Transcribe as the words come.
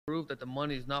proof that the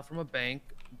money is not from a bank,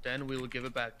 then we will give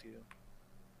it back to you.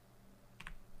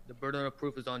 The burden of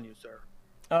proof is on you, sir.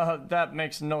 That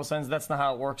makes no sense. That's not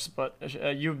how it works, but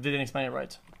you didn't explain it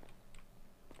right.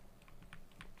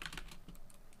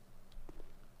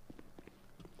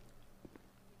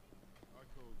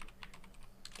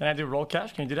 Can I do roll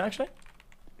cash? Can you do that actually?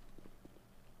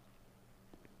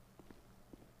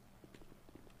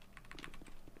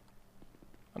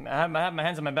 I have my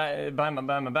hands on my back, behind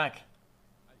my back.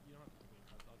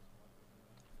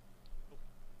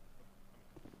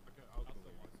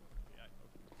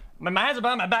 My hands are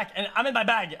behind my back, and I'm in my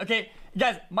bag. Okay,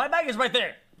 guys, my bag is right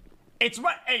there. It's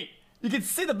right. Hey, you can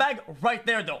see the bag right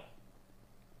there, though.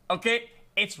 Okay,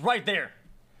 it's right there.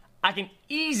 I can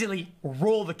easily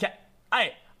roll the cat.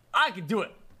 I can do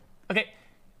it. Okay,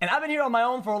 and I've been here on my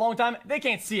own for a long time. They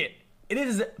can't see it. It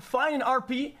is fine in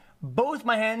RP. Both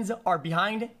my hands are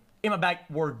behind in my bag.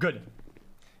 We're good.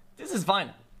 This is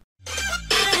fine.